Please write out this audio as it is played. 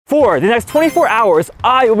For the next 24 hours,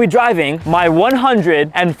 I will be driving my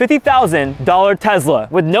 $150,000 Tesla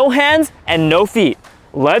with no hands and no feet.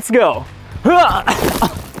 Let's go.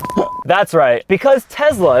 That's right, because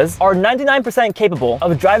Teslas are 99% capable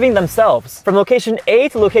of driving themselves from location A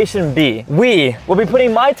to location B. We will be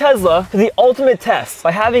putting my Tesla to the ultimate test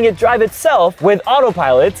by having it drive itself with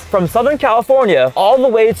autopilot from Southern California all the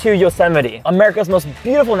way to Yosemite, America's most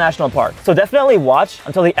beautiful national park. So definitely watch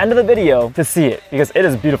until the end of the video to see it, because it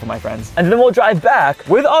is beautiful, my friends. And then we'll drive back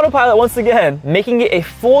with autopilot once again, making it a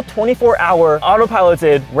full 24-hour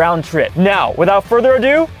autopiloted round trip. Now, without further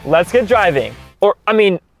ado, let's get driving.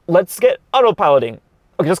 Let's get autopiloting.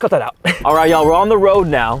 Okay, just cut that out. All right, y'all, we're on the road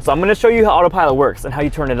now. So I'm gonna show you how autopilot works and how you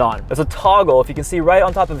turn it on. There's a toggle, if you can see right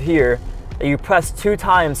on top of here, that you press 2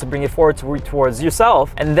 times to bring it forward towards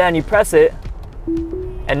yourself, and then you press it,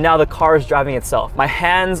 and now the car is driving itself. My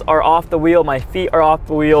hands are off the wheel, my feet are off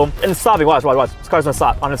the wheel, and it's stopping. Watch. This car's gonna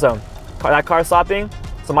stop on its own. That car's stopping,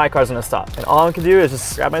 so my car's gonna stop. And all I can do is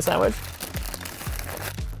just grab my sandwich.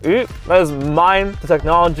 That is mine, the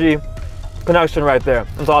technology connection right there.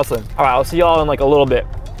 That's awesome. All right, I'll see y'all in like a little bit.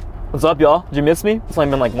 What's up, y'all? Did you miss me? It's only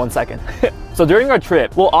been like 1 second. So during our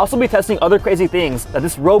trip, we'll also be testing other crazy things that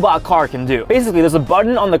this robot car can do. Basically, there's a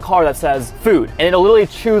button on the car that says food, and it'll literally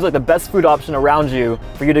choose like the best food option around you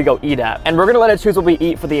for you to go eat at. And we're gonna let it choose what we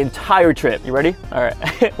eat for the entire trip. You ready? All right.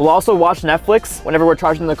 We'll also watch Netflix whenever we're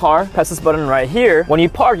charging the car. Press this button right here. When you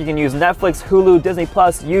park, you can use Netflix, Hulu, Disney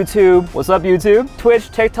Plus, YouTube. What's up, YouTube?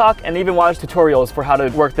 Twitch, TikTok, and even watch tutorials for how to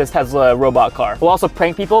work this Tesla robot car. We'll also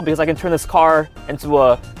prank people because I can turn this car into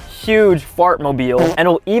a huge fart mobile, and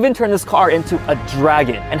it'll even turn this car into a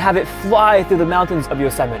dragon and have it fly through the mountains of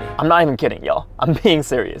Yosemite. I'm not even kidding, y'all. I'm being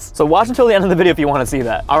serious. So watch until the end of the video if you want to see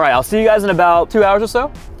that. All right, I'll see you guys in about 2 hours or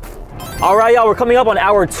so. All right, y'all, we're coming up on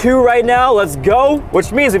hour 2 right now. Let's go.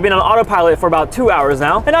 Which means we've been on autopilot for about 2 hours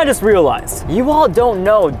now. And I just realized, you all don't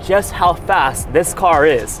know just how fast this car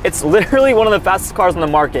is. It's literally one of the fastest cars on the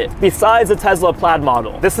market, besides the Tesla Plaid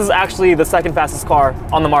model. This is actually the second fastest car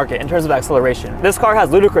on the market in terms of acceleration. This car has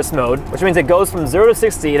ludicrous mode, which means it goes from 0 to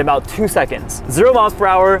 60 in about 2 seconds. 0 miles per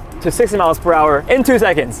hour to 60 miles per hour in 2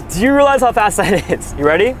 seconds. Do you realize how fast that is? You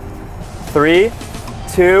ready? 3,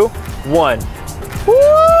 2, 1. Woo!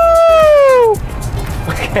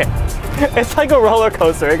 Okay, it's like a roller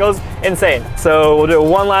coaster. It goes insane. So we'll do it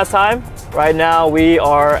one last time. Right now we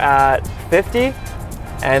are at 50,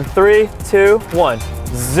 and 3, 2, 1.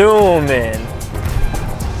 Zoom in.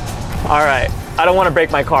 All right, I don't want to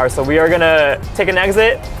break my car, so we are gonna take an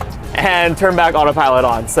exit and turn back autopilot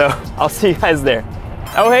on. So I'll see you guys there.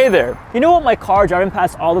 Oh, hey there. You know what my car driving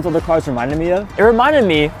past all those other cars reminded me of? It reminded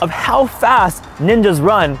me of how fast ninjas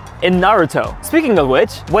run in Naruto. Speaking of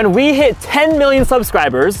which, when we hit 10 million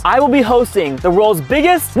subscribers, I will be hosting the world's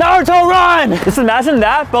biggest Naruto run! Just imagine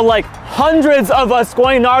that, but like hundreds of us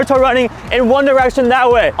going Naruto running in one direction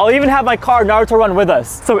that way. I'll even have my car Naruto run with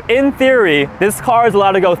us. So in theory, this car is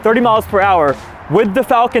allowed to go 30 miles per hour with the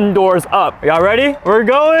Falcon doors up. Y'all ready? We're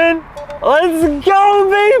going. Let's go,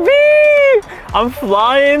 baby! I'm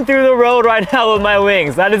flying through the road right now with my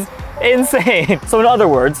wings. That is insane. So in other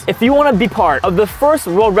words, if you want to be part of the first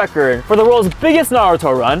world record for the world's biggest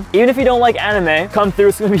Naruto run, even if you don't like anime, come through.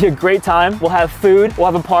 It's going to be a great time. We'll have food, we'll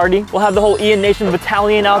have a party, we'll have the whole IANATION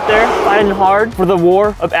battalion out there fighting hard for the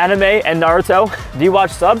war of anime and Naruto. Do you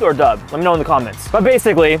watch subbed or dubbed? Let me know in the comments. But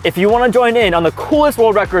basically, if you want to join in on the coolest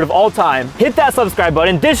world record of all time, hit that subscribe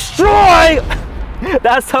button, destroy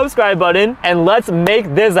that subscribe button, and let's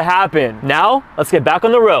make this happen. Now, let's get back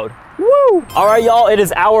on the road. Woo! All right, y'all, it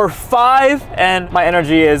is hour 5, and my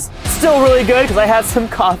energy is still really good because I had some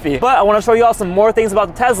coffee. But I want to show y'all some more things about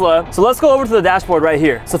the Tesla. So let's go over to the dashboard right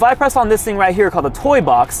here. So if I press on this thing right here called the toy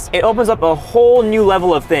box, it opens up a whole new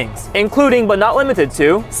level of things, including but not limited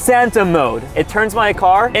to Santa mode. It turns my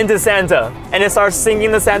car into Santa, and it starts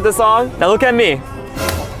singing the Santa song. Now look at me.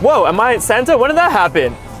 Whoa, am I Santa? When did that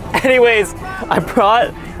happen? Anyways,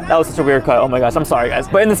 that was such a weird cut. Oh my gosh, I'm sorry, guys.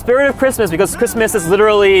 But in the spirit of Christmas, because Christmas is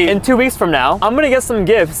literally in 2 weeks from now, I'm gonna get some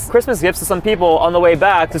gifts, Christmas gifts to some people on the way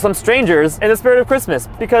back, to some strangers in the spirit of Christmas,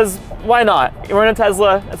 because why not? We're in a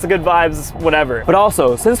Tesla, it's a good vibes, whatever. But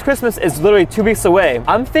also, since Christmas is literally 2 weeks away,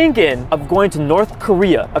 I'm thinking of going to North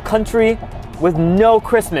Korea, a country with no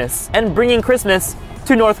Christmas, and bringing Christmas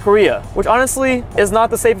to North Korea, which honestly is not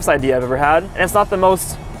the safest idea I've ever had, and it's not the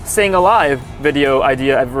most staying alive video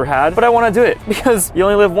idea I've ever had, but I want to do it because you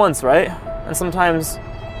only live once, right? And sometimes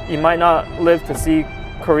you might not live to see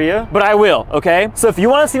Korea, but I will, okay? So if you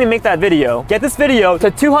want to see me make that video, get this video to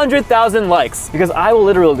 200,000 likes because I will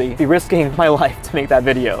literally be risking my life to make that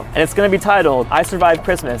video. And it's gonna be titled, I Survived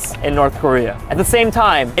Christmas in North Korea. At the same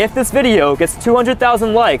time, if this video gets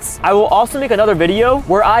 200,000 likes, I will also make another video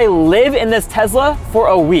where I live in this Tesla for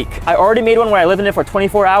a week. I already made one where I lived in it for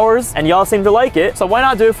 24 hours and y'all seem to like it, so why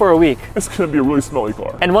not do it for a week? It's gonna be a really smelly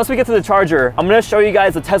car. And once we get to the charger, I'm gonna show you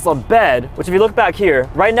guys the Tesla bed, which if you look back here,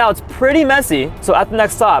 right now it's pretty messy. So at the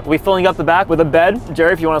next stop, we'll be filling up the back with a bed.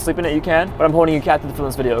 Jerry, if you wanna sleep in it, you can, but I'm holding you captive to film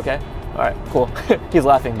this video, okay? All right, cool. He's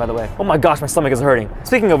laughing, by the way. Oh my gosh, my stomach is hurting.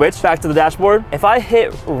 Speaking of which, back to the dashboard. If I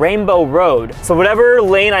hit Rainbow Road, so whatever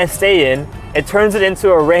lane I stay in, it turns it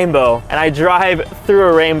into a rainbow, and I drive through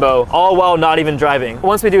a rainbow, all while not even driving.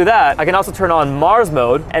 Once we do that, I can also turn on Mars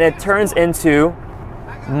mode, and it turns into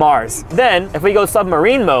Mars. Then, if we go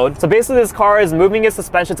submarine mode, so basically this car is moving its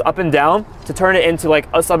suspensions up and down to turn it into like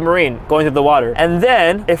a submarine going through the water. And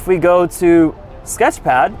then, if we go to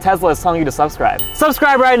Sketchpad, Tesla is telling you to subscribe.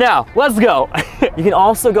 Subscribe right now, let's go. You can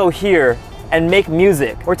also go here and make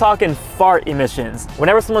music. We're talking fart emissions.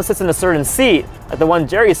 Whenever someone sits in a certain seat, like the one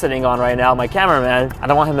Jerry's sitting on right now, my cameraman, I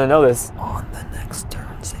don't want him to know this. On the next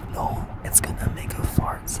turn signal, it's gonna make a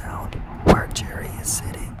fart sound where Jerry is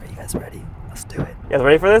sitting. Are you guys ready? Let's do it. You guys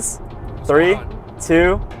ready for this? 3,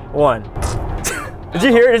 2, 1. Did you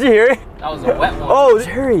hear it? Did you hear it? That was a wet one. Oh,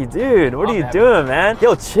 Jerry, dude, what are you doing, man?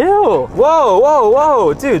 Yo, chill. Whoa, whoa,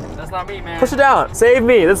 whoa, dude. That's not me, man. Push it down. Save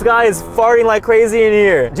me. This guy is farting like crazy in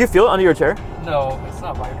here. Do you feel it under your chair? No, it's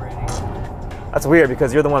not vibrating. That's weird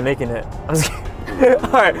because you're the one making it. I'm just kidding.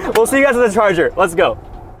 All right, we'll see you guys at the charger. Let's go.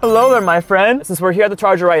 Hello there, my friend. Since we're here at the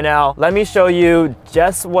charger right now, let me show you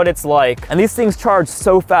just what it's like. And these things charge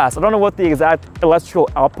so fast. I don't know what the exact electrical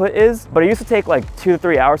output is, but it used to take like 2 to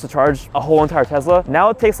 3 hours to charge a whole entire Tesla. Now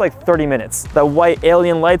it takes like 30 minutes. The white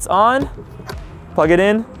alien light's on, plug it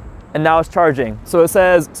in, and now it's charging. So it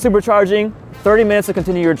says supercharging, 30 minutes to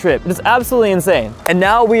continue your trip. It's absolutely insane. And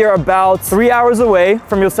now we are about 3 hours away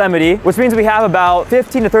from Yosemite, which means we have about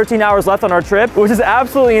 15 to 13 hours left on our trip, which is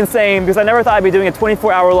absolutely insane because I never thought I'd be doing a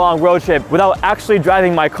 24-hour long road trip without actually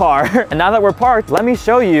driving my car. And now that we're parked, let me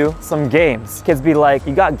show you some games. Kids be like,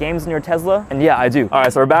 you got games in your Tesla? And yeah, I do. All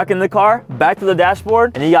right, so we're back in the car, back to the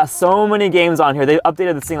dashboard, and you got so many games on here. They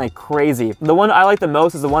updated this thing like crazy. The one I like the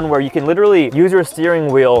most is the one where you can literally use your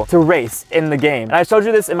steering wheel to race in the game. And I showed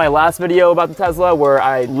you this in my last video about the Tesla where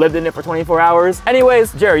I lived in it for 24 hours.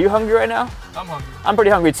 Anyways, Jerry, you hungry right now? I'm hungry. I'm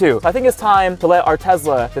pretty hungry too. So I think it's time to let our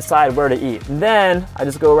Tesla decide where to eat. And then I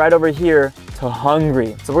just go right over here to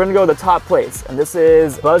Hungry. So we're gonna go to the top place, and this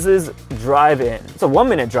is Buzz's Drive-In. It's a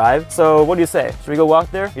 1-minute drive, so what do you say? Should we go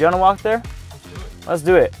walk there? You wanna walk there? Let's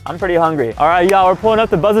do it. I'm pretty hungry. All right, y'all, we're pulling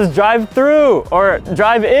up to Buzz's Drive-Through, or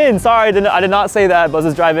Drive-In. Sorry, I did not say that,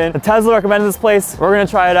 Buzz's Drive-In. The Tesla recommended this place. We're gonna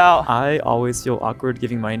try it out. I always feel awkward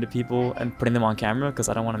giving money to people and putting them on camera because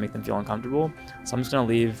I don't want to make them feel uncomfortable. So I'm just gonna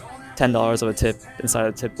leave $10 of a tip inside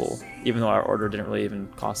the tip bowl, even though our order didn't really even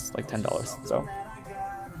cost like $10, so.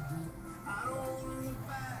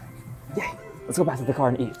 Yay, let's go back to the car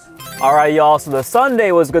and eat. All right, y'all, so the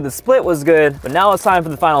sundae was good, the split was good, but now it's time for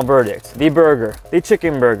the final verdict. The burger, the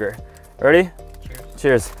chicken burger. Ready? Cheers.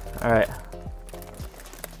 Cheers. All right.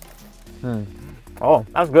 Oh,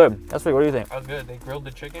 that's good. That's sweet. What do you think? That was good. They grilled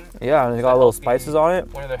the chicken. Yeah, and they got little spices on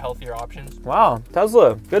it. One of the healthier options. Wow,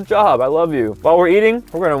 Tesla, good job. I love you. While we're eating,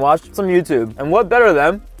 we're gonna watch some YouTube. And what better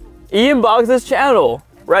than Ian Boggs' channel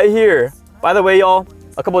right here. By the way, y'all,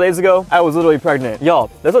 a couple days ago, I was literally pregnant.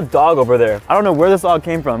 Y'all, there's a dog over there. I don't know where this dog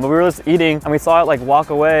came from, but we were just eating and we saw it like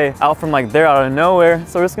walk away out from like there out of nowhere.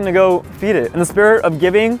 So we're just gonna go feed it. In the spirit of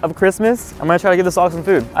giving, of Christmas, I'm gonna try to give this dog some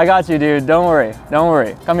food. I got you, dude. Don't worry. Don't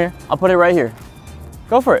worry. Come here. I'll put it right here.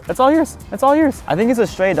 Go for it. It's all yours. It's all yours. I think he's a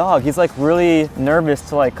stray dog. He's like really nervous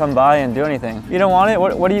to like come by and do anything. You don't want it?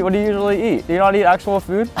 What do you usually eat? Do you not eat actual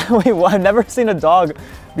food? Wait, what? I've never seen a dog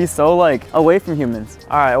be so like away from humans.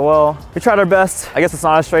 All right, well, we tried our best. I guess it's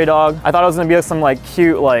not a stray dog. I thought it was gonna be some like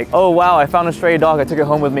cute, like, oh wow, I found a stray dog, I took it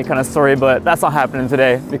home with me kind of story, but that's not happening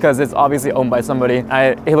today because it's obviously owned by somebody.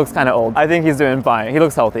 He looks kind of old. I think he's doing fine. He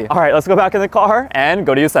looks healthy. All right, let's go back in the car and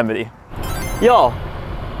go to Yosemite. Y'all,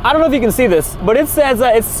 I don't know if you can see this, but it says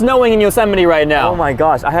that it's snowing in Yosemite right now. Oh my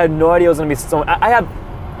gosh, I had no idea it was gonna be snowing. I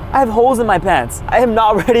have holes in my pants. I am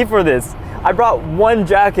not ready for this. I brought one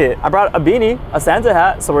jacket. I brought a beanie, a Santa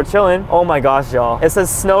hat, so we're chilling. Oh my gosh, y'all. It says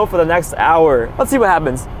snow for the next hour. Let's see what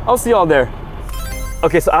happens. I'll see y'all there.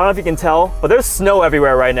 Okay, so I don't know if you can tell, but there's snow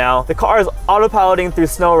everywhere right now. The car is autopiloting through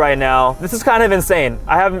snow right now. This is kind of insane.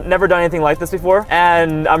 I have never done anything like this before,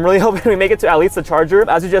 and I'm really hoping we make it to at least the charger.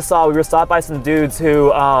 As you just saw, we were stopped by some dudes who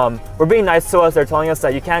were being nice to us. They're telling us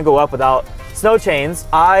that you can't go up without snow chains.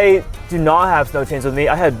 I do not have snow chains with me.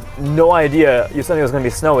 I had no idea Yosemite was gonna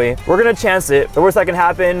be snowy. We're gonna chance it. The worst that can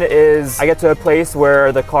happen is I get to a place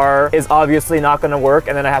where the car is obviously not gonna work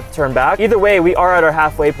and then I have to turn back. Either way, we are at our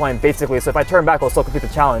halfway point basically, so if I turn back, we'll still complete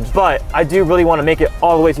the challenge. But I do really wanna make it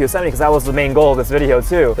all the way to Yosemite because that was the main goal of this video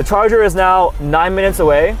too. The charger is now 9 minutes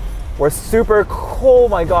away. We're super cold. Oh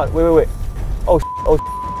my God, wait. Oh, oh,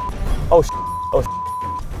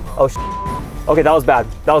 okay, that was bad.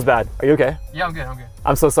 Are you okay? Yeah, I'm good.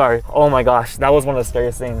 I'm so sorry. Oh my gosh, that was one of the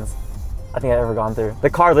scariest things I think I've ever gone through. The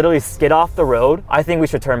car literally skid off the road. I think we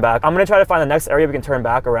should turn back. I'm gonna try to find the next area we can turn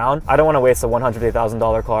back around. I don't wanna waste a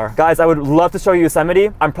 $150,000 car. Guys, I would love to show you Yosemite.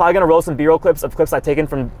 I'm probably gonna roll some B-roll clips of clips I've taken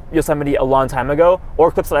from Yosemite a long time ago, or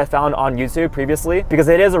clips that I found on YouTube previously, because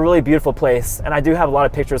it is a really beautiful place, and I do have a lot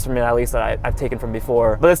of pictures from it at least that I've taken from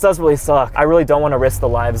before. But this does really suck. I really don't wanna risk the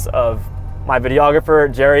lives of my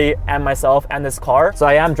videographer, Jerry, and myself, and this car. So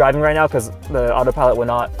I am driving right now because the autopilot would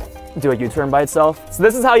not do a U-turn by itself. So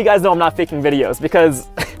this is how you guys know I'm not faking videos, because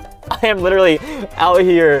I am literally out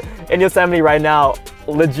here in Yosemite right now,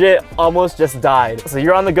 legit almost just died. So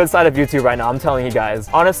you're on the good side of YouTube right now, I'm telling you guys.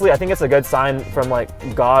 Honestly, I think it's a good sign from like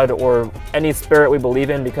God or any spirit we believe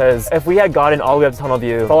in, because if we had gotten all the way up to tunnel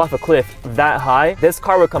view, fall off a cliff that high, this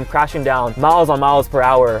car would come crashing down miles on miles per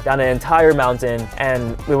hour down an entire mountain,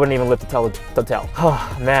 and we wouldn't even live to tell the tale.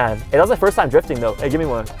 Oh man, that was my first time drifting though. Hey, give me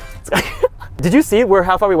one. Did you see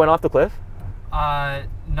how far we went off the cliff?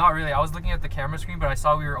 Not really. I was looking at the camera screen, but I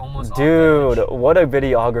saw we were almost Dude, what a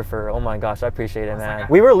videographer. Oh my gosh, I appreciate it, man.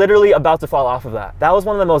 We were literally about to fall off of that. That was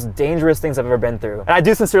one of the most dangerous things I've ever been through. And I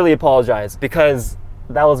do sincerely apologize, because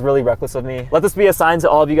that was really reckless of me. Let this be a sign to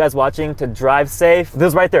all of you guys watching to drive safe. This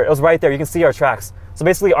was right there. It was right there. You can see our tracks. So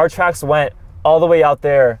basically our tracks went all the way out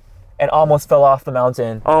there and almost fell off the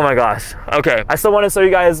mountain. Oh my gosh. Okay, I still want to show you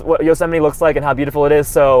guys what Yosemite looks like and how beautiful it is.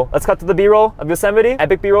 So let's cut to the B-roll of Yosemite.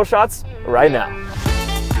 Epic B-roll shots right now.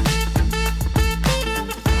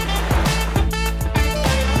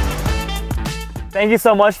 Thank you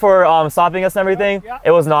so much for stopping us and everything. Yeah.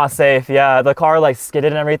 It was not safe. Yeah, the car like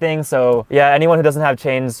skidded and everything. So yeah, anyone who doesn't have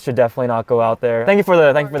chains should definitely not go out there. Thank you for the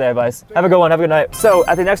advice. Have a good one. Have a good night. So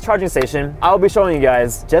at the next charging station, I'll be showing you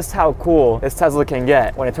guys just how cool this Tesla can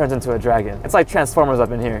get when it turns into a dragon. It's like Transformers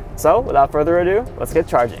up in here. So without further ado, let's get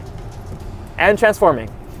charging and transforming.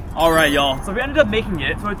 All right, y'all. So we ended up making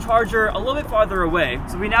it to a charger a little bit farther away.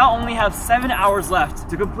 So we now only have 7 hours left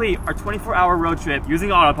to complete our 24-hour road trip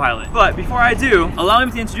using autopilot. But before I do, allow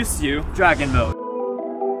me to introduce to you Dragon Mode.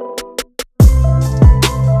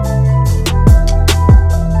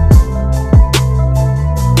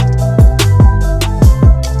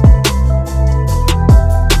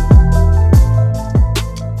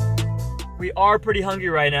 We are pretty hungry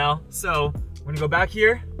right now. So we're gonna go back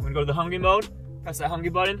here. We're gonna go to the hungry mode. Press that hungry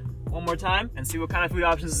button one more time and see what kind of food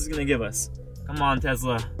options this is gonna give us. Come on,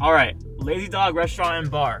 Tesla. All right, Lazy Dog Restaurant and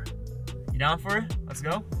Bar. You down for it? Let's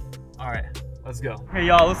go. All right, let's go. Hey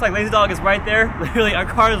y'all, looks like Lazy Dog is right there. Literally, our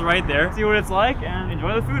car is right there. See what it's like and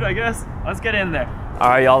enjoy the food, I guess. Let's get in there. All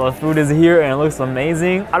right, y'all, the food is here and it looks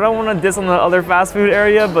amazing. I don't want to diss on the other fast food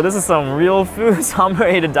area, but this is some real food, so I'm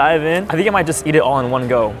ready to dive in. I think I might just eat it all in one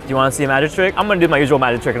go. Do you want to see a magic trick? I'm gonna do my usual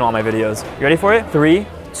magic trick in all my videos. You ready for it? 3,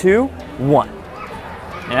 2, 1.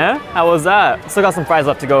 Yeah? How was that? Still got some fries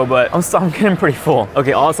left to go, but I'm getting pretty full.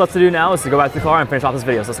 Okay, all that's left to do now is to go back to the car and finish off this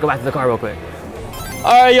video. So let's go back to the car real quick.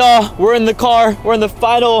 All right, y'all, we're in the car. We're in the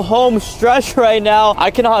final home stretch right now. I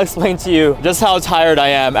cannot explain to you just how tired I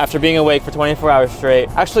am after being awake for 24 hours straight.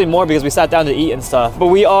 Actually more, because we sat down to eat and stuff. But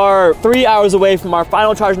we are 3 hours away from our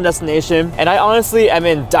final charging destination, and I honestly am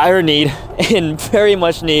in dire need, in very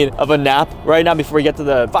much need of a nap right now before we get to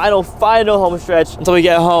the final home stretch until we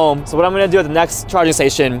get home. So what I'm gonna do at the next charging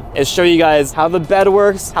station is show you guys how the bed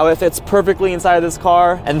works, how it fits perfectly inside of this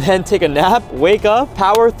car, and then take a nap, wake up,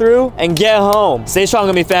 power through, and get home. Stay strong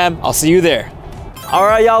with me, fam. I'll see you there. All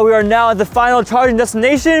right, y'all, we are now at the final charging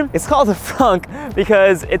destination. It's called the frunk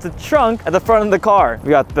because it's a trunk at the front of the car.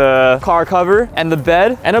 We got the car cover and the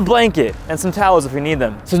bed and a blanket and some towels if we need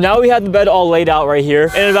them. So now we have the bed all laid out right here.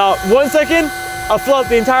 In about 1 second, I'll float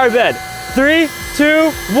the entire bed. 3, 2,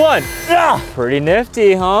 1. Ah, pretty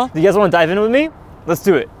nifty, huh? Do you guys want to dive in with me? Let's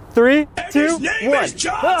do it. 3, 2, 1.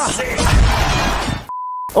 Ah.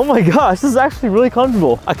 Oh my gosh, this is actually really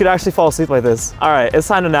comfortable. I could actually fall asleep like this. All right, it's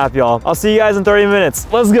time to nap, y'all. I'll see you guys in 30 minutes.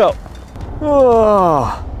 Let's go.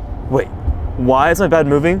 Oh. Wait, why is my bed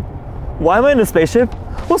moving? Why am I in a spaceship?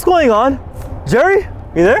 What's going on? Jerry,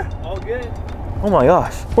 you there? All good. Oh my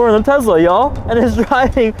gosh, we're in the Tesla, y'all, and it's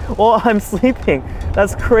driving while I'm sleeping.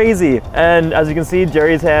 That's crazy. And as you can see,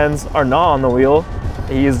 Jerry's hands are not on the wheel.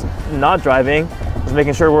 He's not driving. There's just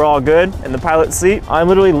making sure we're all good in the pilot seat. I'm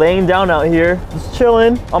literally laying down out here, just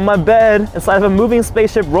chilling on my bed inside of a moving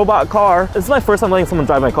spaceship robot car. This is my first time letting someone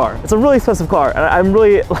drive my car. It's a really expensive car, and I'm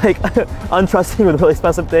really like untrusting with really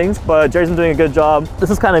expensive things, but Jerry's been doing a good job. This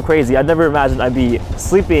is kind of crazy. I'd never imagined I'd be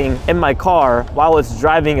sleeping in my car while it's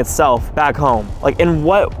driving itself back home. Like, in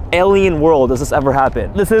what alien world does this ever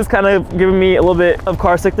happen? This is kind of giving me a little bit of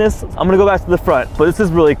car sickness. I'm gonna go back to the front, but this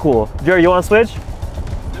is really cool. Jerry, you wanna switch?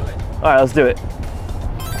 Let's do it. All right, let's do it.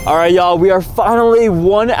 All right, y'all, we are finally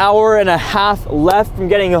 1.5 hours left from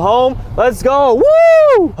getting home. Let's go,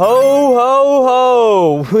 woo! Ho,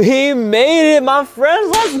 ho, ho. We made it, my friends,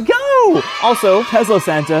 let's go! Also, Tesla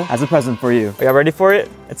Santa has a present for you. Are y'all ready for it?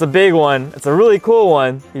 It's a big one. It's a really cool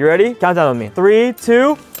one. You ready? Count down with me. 3,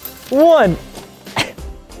 2, 1.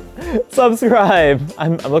 Subscribe.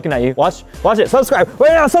 I'm looking at you. Watch it. Subscribe.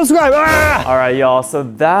 Right now, subscribe. Ah! All right, y'all. So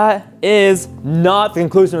that is not the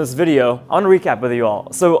conclusion of this video. I want to recap with you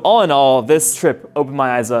all. So all in all, this trip opened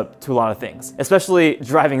my eyes up to a lot of things, especially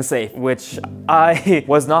driving safe, which I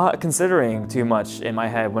was not considering too much in my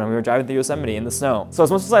head when we were driving through Yosemite in the snow. So as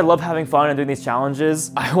much as I love having fun and doing these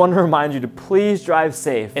challenges, I want to remind you to please drive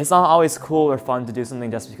safe. It's not always cool or fun to do something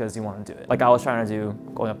just because you want to do it. Like I was trying to do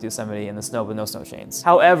going up to Yosemite in the snow with no snow chains.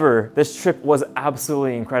 However, this trip was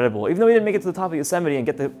absolutely incredible. Even though we didn't make it to the top of Yosemite and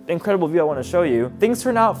get the incredible view I want to show you, things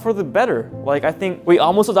turned out for the better. Like, I think we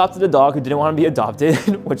almost adopted a dog who didn't want to be adopted,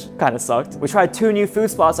 which kind of sucked. We tried 2 new food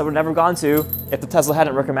spots I would never gone to if the Tesla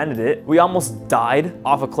hadn't recommended it. We almost died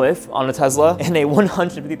off a cliff on a Tesla in a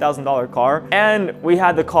 $150,000 car. And we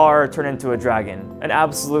had the car turn into a dragon, an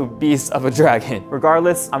absolute beast of a dragon.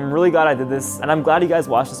 Regardless, I'm really glad I did this, and I'm glad you guys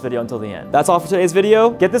watched this video until the end. That's all for today's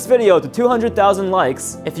video. Get this video to 200,000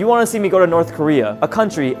 likes if you want to see me go to North Korea, a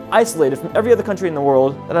country isolated from every other country in the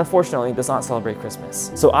world that unfortunately does not celebrate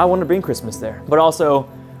Christmas. So I want to bring Christmas there. But also,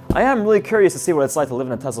 I am really curious to see what it's like to live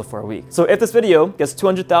in a Tesla for a week. So if this video gets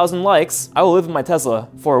 200,000 likes, I will live in my Tesla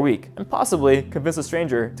for a week and possibly convince a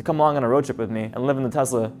stranger to come along on a road trip with me and live in the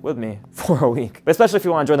Tesla with me for a week. But especially if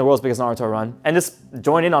you want to join the world's biggest Naruto run and just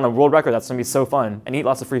join in on a world record that's gonna be so fun and eat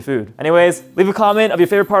lots of free food. Anyways, leave a comment of your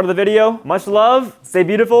favorite part of the video. Much love, stay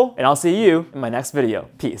beautiful, and I'll see you in my next video.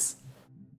 Peace.